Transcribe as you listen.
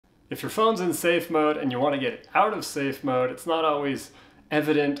If your phone's in safe mode and you want to get it out of safe mode, it's not always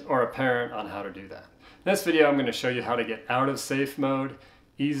evident or apparent on how to do that. In this video, I'm going to show you how to get out of safe mode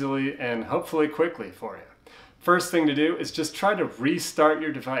easily and hopefully quickly for you. First thing to do is just try to restart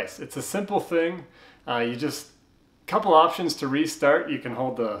your device. It's a simple thing. Couple options to restart. You can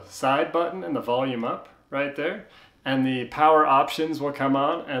hold the side button and the volume up right there, and the power options will come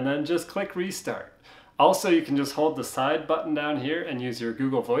on, and then just click restart. Also, you can just hold the side button down here and use your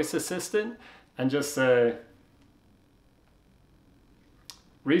Google Voice Assistant and just say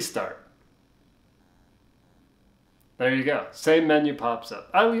restart. There you go. Same menu pops up.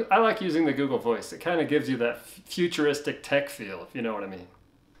 I like using the Google Voice. It kind of gives you that futuristic tech feel, if you know what I mean.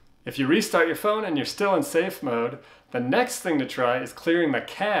 If you restart your phone and you're still in safe mode, the next thing to try is clearing the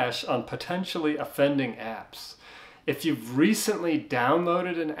cache on potentially offending apps. If you've recently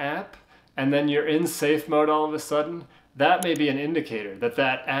downloaded an app and then you're in safe mode all of a sudden, that may be an indicator that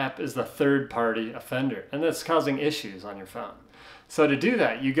that app is the third-party offender and that's causing issues on your phone. So to do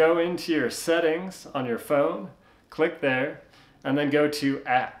that, you go into your settings on your phone, click there, and then go to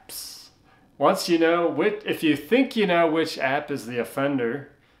apps. Once you know if you think you know which app is the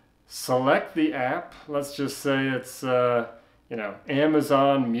offender, select the app. Let's just say it's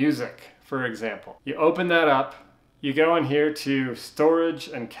Amazon Music, for example. You open that up, you go in here to storage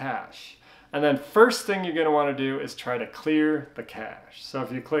and cache. And then first thing you're going to want to do is try to clear the cache. So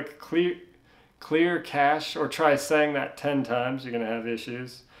if you click clear cache, or try saying that 10 times, you're going to have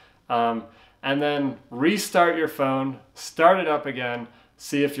issues. And then restart your phone, start it up again,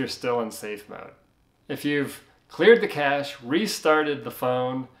 see if you're still in safe mode. If you've cleared the cache, restarted the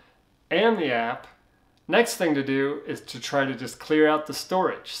phone and the app, next thing to do is to try to just clear out the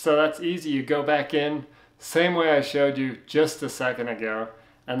storage. So that's easy. You go back in, same way I showed you just a second ago,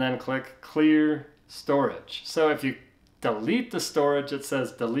 and then click clear storage. So if you delete the storage, it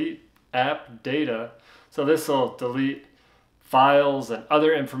says delete app data. So this will delete files and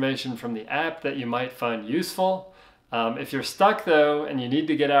other information from the app that you might find useful. If you're stuck though and you need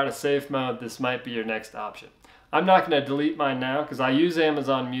to get out of safe mode, this might be your next option. I'm not going to delete mine now because I use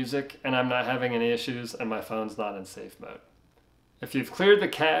Amazon Music and I'm not having any issues and my phone's not in safe mode. If you've cleared the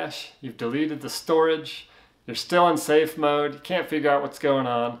cache, you've deleted the storage, you're still in safe mode, you can't figure out what's going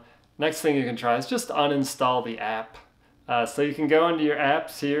on, next thing you can try is just uninstall the app. So you can go into your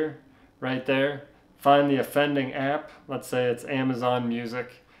apps here, right there, find the offending app, let's say it's Amazon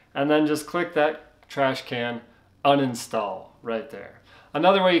Music, and then just click that trash can, uninstall, right there.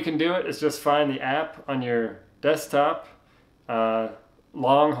 Another way you can do it is just find the app on your desktop,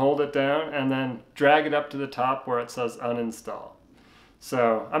 long hold it down, and then drag it up to the top where it says uninstall.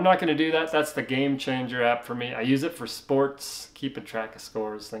 So I'm not going to do that. That's the Game Changer app for me. I use it for sports, keeping track of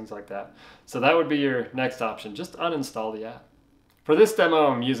scores, things like that. So that would be your next option. Just uninstall the app. For this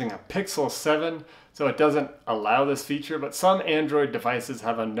demo, I'm using a Pixel 7, so it doesn't allow this feature, but some Android devices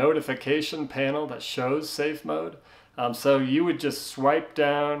have a notification panel that shows safe mode. So you would just swipe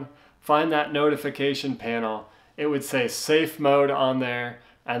down, find that notification panel, it would say safe mode on there,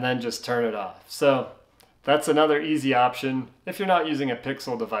 and then just turn it off. So that's another easy option if you're not using a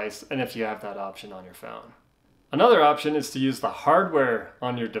Pixel device and if you have that option on your phone. Another option is to use the hardware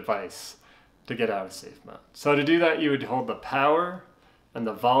on your device to get out of safe mode. So to do that, you would hold the power and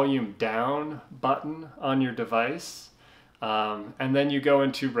the volume down button on your device, and then you go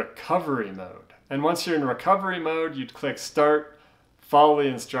into recovery mode. And once you're in recovery mode, you'd click start, follow the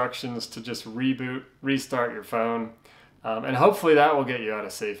instructions to just reboot, restart your phone, and hopefully that will get you out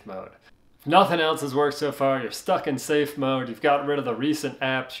of safe mode. If nothing else has worked so far, you're stuck in safe mode, you've gotten rid of the recent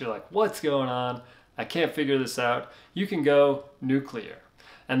apps, you're like, what's going on? I can't figure this out. You can go nuclear.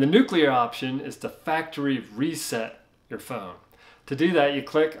 And the nuclear option is to factory reset your phone. To do that, you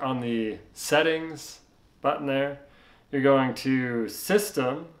click on the settings button there. You're going to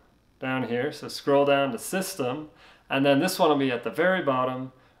system down here, so scroll down to system, and then this one will be at the very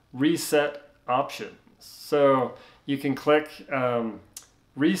bottom, reset options. So you can click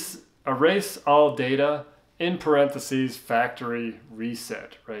erase all data, in parentheses, factory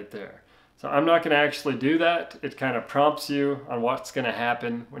reset right there. So I'm not going to actually do that. It kind of prompts you on what's going to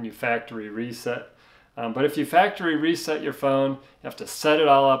happen when you factory reset. But if you factory reset your phone, you have to set it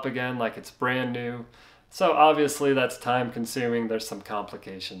all up again like it's brand new. So obviously that's time consuming. There's some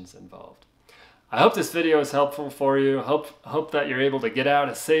complications involved. I hope this video is helpful for you. Hope that you're able to get out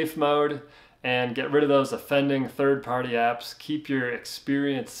of safe mode and get rid of those offending third-party apps. Keep your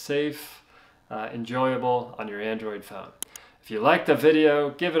experience safe, enjoyable on your Android phone. If you liked the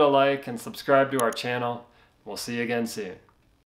video, give it a like and subscribe to our channel. We'll see you again soon.